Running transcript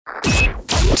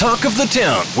Talk of the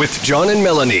Town with John and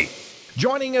Melanie.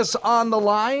 Joining us on the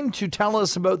line to tell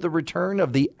us about the return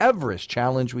of the Everest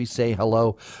Challenge, we say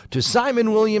hello to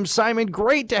Simon Williams. Simon,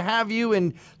 great to have you,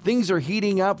 and things are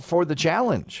heating up for the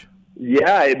challenge.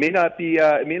 Yeah, it may not be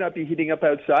heating up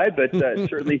outside, but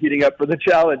certainly heating up for the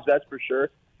challenge, that's for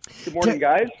sure. Good morning,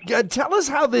 guys. Tell us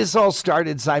how this all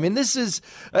started, Simon. This is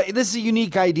a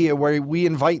unique idea where we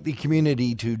invite the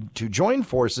community to join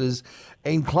forces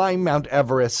and climb Mount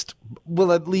Everest,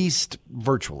 well, at least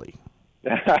virtually.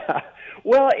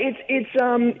 Well, it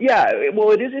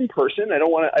is in person. I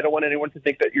don't want anyone to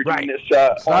think that you're doing this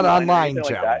it's not online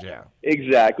challenge. Like that. Yeah.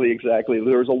 Exactly.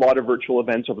 There was a lot of virtual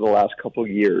events over the last couple of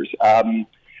years.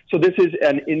 So this is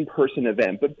an in-person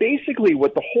event. But basically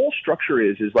what the whole structure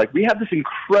is like we have this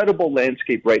incredible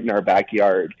landscape right in our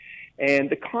backyard. And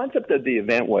the concept of the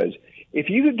event was if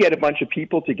you could get a bunch of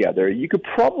people together, you could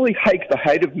probably hike the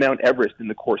height of Mount Everest in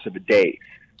the course of a day.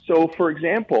 So, for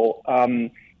example,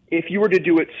 if you were to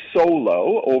do it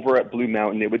solo over at Blue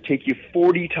Mountain, it would take you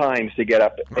 40 times to get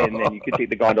up, and then you could take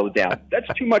the gondola down. That's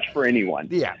too much for anyone.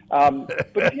 Yeah. But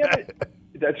if you have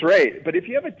that's right. But if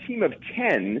you have a team of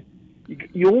 10,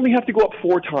 you only have to go up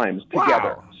 4 times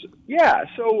together. Wow.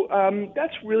 So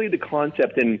that's really the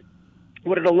concept. And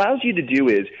what it allows you to do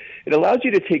is it allows you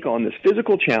to take on this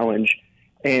physical challenge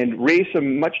and raise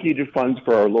some much-needed funds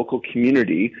for our local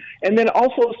community, and then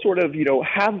also sort of,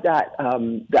 have that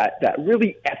that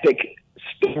really epic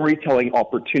storytelling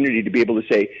opportunity to be able to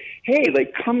say, hey,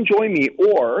 come join me,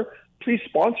 or please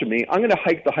sponsor me. I'm going to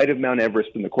hike the height of Mount Everest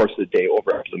in the course of the day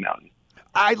over at Blue Mountain.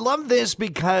 I love this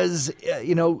because,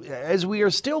 as we are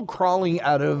still crawling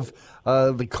out of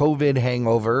the COVID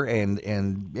hangover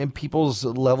and people's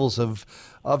levels of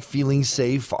feeling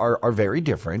safe are very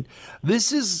different.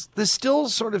 This still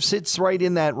sort of sits right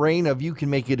in that reign of you can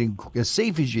make it as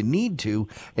safe as you need to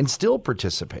and still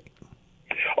participate.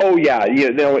 Oh yeah,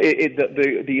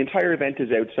 the entire event is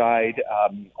outside.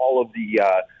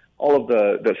 All of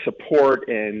the support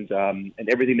and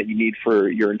everything that you need for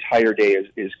your entire day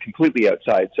is completely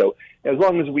outside. So as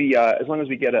long as we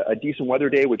get a decent weather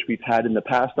day, which we've had in the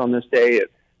past on this day,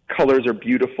 colors are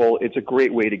beautiful. It's a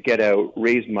great way to get out,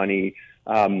 raise money.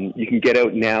 You can get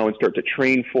out now and start to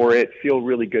train for it, feel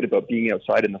really good about being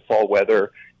outside in the fall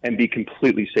weather, and be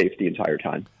completely safe the entire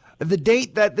time. The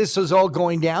date that this is all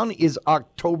going down is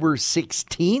October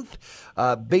 16th.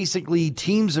 Basically,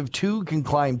 teams of 2 can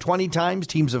climb 20 times.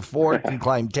 Teams of 4 can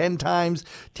climb 10 times.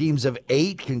 Teams of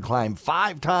 8 can climb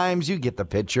 5 times. You get the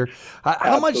picture.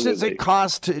 How much does it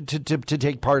cost to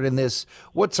take part in this?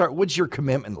 What's your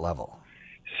commitment level?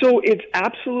 So it's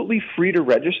absolutely free to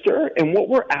register, and what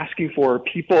we're asking for are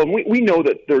people, and we know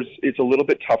that it's a little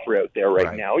bit tougher out there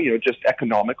right now, just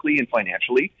economically and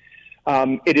financially.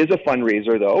 It is a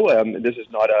fundraiser, though. This is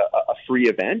not a free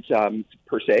event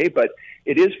per se, but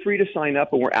it is free to sign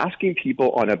up, and we're asking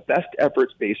people on a best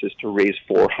efforts basis to raise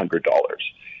 $400.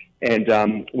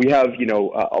 And we have,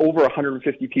 over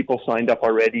 150 people signed up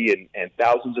already, and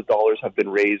thousands of dollars have been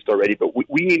raised already, but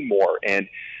we need more. And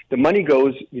the money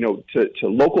goes, to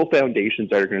local foundations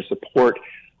that are going to support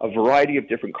a variety of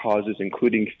different causes,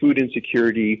 including food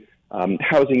insecurity,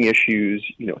 housing issues,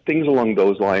 things along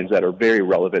those lines that are very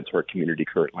relevant to our community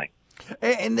currently.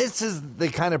 And this is the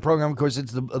kind of program, of course,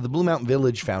 it's the Blue Mountain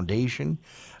Village Foundation.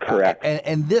 Correct.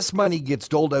 And this money gets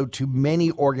doled out to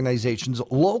many organizations,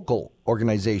 local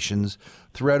organizations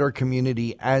throughout our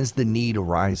community as the need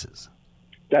arises.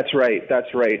 That's right.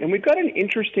 And we've got an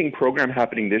interesting program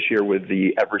happening this year with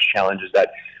the Everest Challenge, is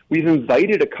that we've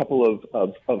invited a couple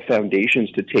of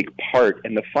foundations to take part,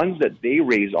 and the funds that they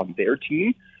raise on their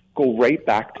team go right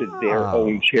back to their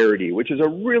own charity, which is a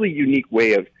really unique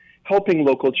way of helping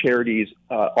local charities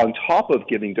on top of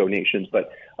giving donations,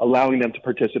 but allowing them to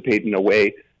participate in a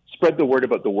way, spread the word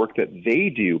about the work that they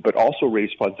do, but also raise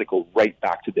funds that go right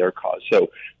back to their cause. So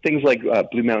things like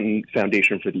Blue Mountain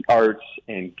Foundation for the Arts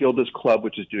and Gilda's Club,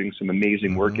 which is doing some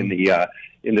amazing work in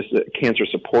this cancer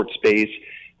support space,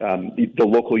 the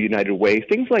local United Way,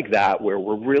 things like that, where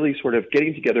we're really sort of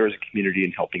getting together as a community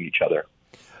and helping each other.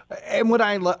 And what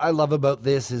I love about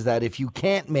this is that if you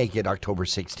can't make it October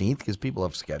 16th, because people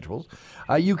have schedules,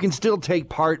 you can still take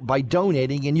part by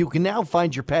donating, and you can now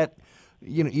find your pet,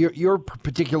 your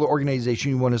particular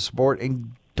organization you want to support,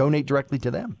 and donate directly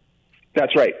to them.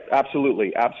 That's right.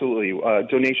 Absolutely.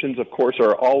 Donations, of course,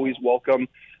 are always welcome.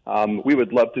 We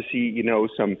would love to see,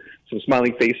 some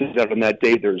smiling faces out on that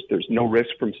day. There's no risk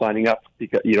from signing up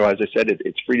because, as I said,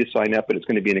 it's free to sign up, and it's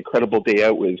going to be an incredible day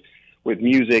out with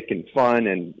music and fun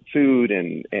and food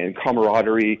and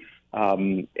camaraderie.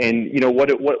 And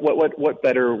what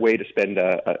better way to spend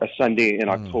a Sunday in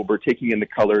October taking in the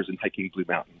colors and hiking Blue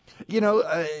Mountain?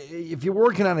 If you're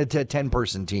working on a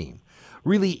 10-person team,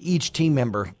 really each team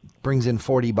member brings in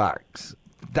 $40.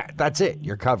 That's it.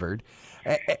 You're covered.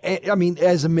 I mean,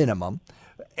 as a minimum.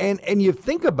 And you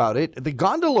think about it, the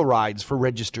gondola rides for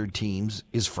registered teams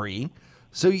is free.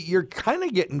 So you're kind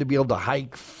of getting to be able to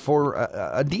hike for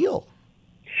a deal.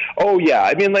 Oh yeah,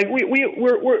 I mean, like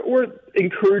we're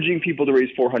encouraging people to raise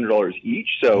 $400 each.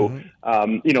 So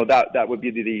that would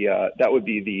be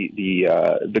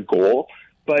the goal.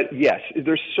 But yes,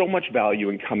 there's so much value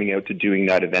in coming out to doing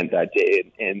that event that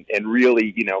day, and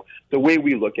really, the way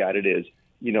we look at it is,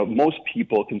 most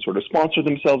people can sort of sponsor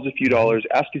themselves a few dollars,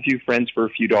 ask a few friends for a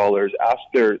few dollars, ask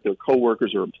their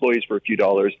coworkers or employees for a few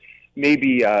dollars,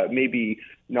 maybe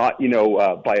not,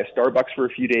 buy a Starbucks for a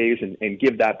few days and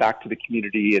give that back to the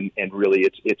community. And really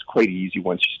it's quite easy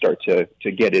once you start to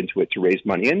get into it to raise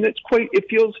money. And it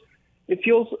feels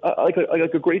like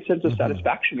a great sense of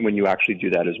satisfaction when you actually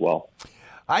do that as well.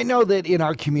 I know that in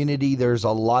our community, there's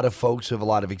a lot of folks who have a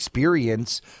lot of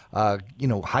experience,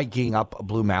 hiking up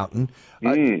Blue Mountain.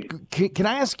 Can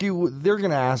I ask you? They're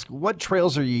going to ask, what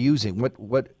trails are you using?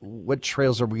 What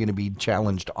trails are we going to be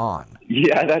challenged on?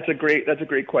 Yeah, that's a great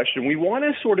question. We want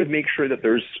to sort of make sure that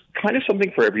there's kind of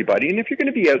something for everybody, and if you're going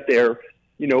to be out there,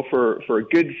 for a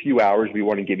good few hours, we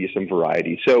want to give you some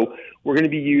variety. So we're going to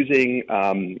be using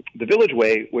the Village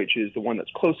Way, which is the one that's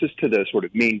closest to the sort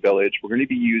of main village. We're going to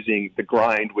be using the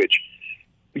Grind, which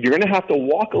you're going to have to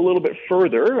walk a little bit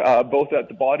further, both at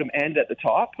the bottom and at the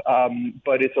top,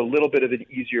 but it's a little bit of an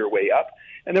easier way up.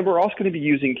 And then we're also going to be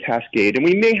using Cascade, and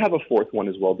we may have a fourth one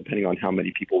as well, depending on how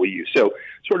many people we use. So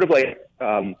sort of like,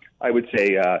 I would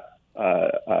say,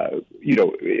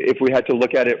 if we had to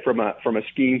look at it from a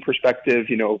skiing perspective,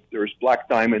 there's Black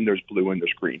Diamond, there's Blue, and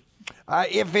there's Green.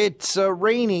 If it's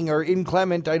raining or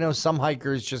inclement, I know some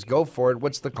hikers just go for it.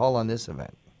 What's the call on this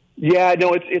event? Yeah,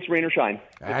 no, it's rain or shine. It's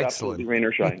excellent. Absolutely rain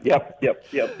or shine. Yep.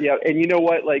 And you know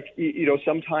what?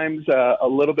 Sometimes a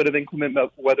little bit of inclement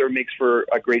weather makes for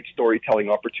a great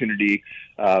storytelling opportunity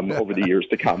over the years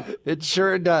to come. It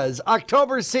sure does.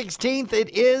 October 16th, it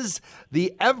is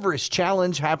the Everest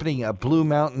Challenge happening at Blue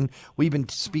Mountain. We've been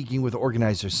speaking with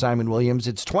organizer Simon Williams.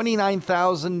 It's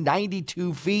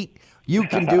 29,092 feet. You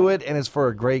can do it, and it's for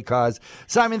a great cause.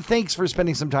 Simon, thanks for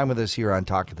spending some time with us here on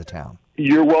Talk of the Town.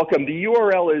 You're welcome. The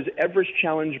URL is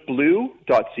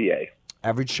everestchallengeblue.ca.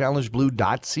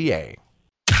 everestchallengeblue.ca.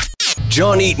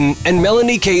 John Eaton and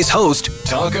Melanie Kay's host,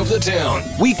 Talk of the Town,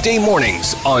 weekday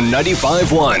mornings on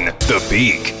 95.1 The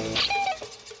Peak.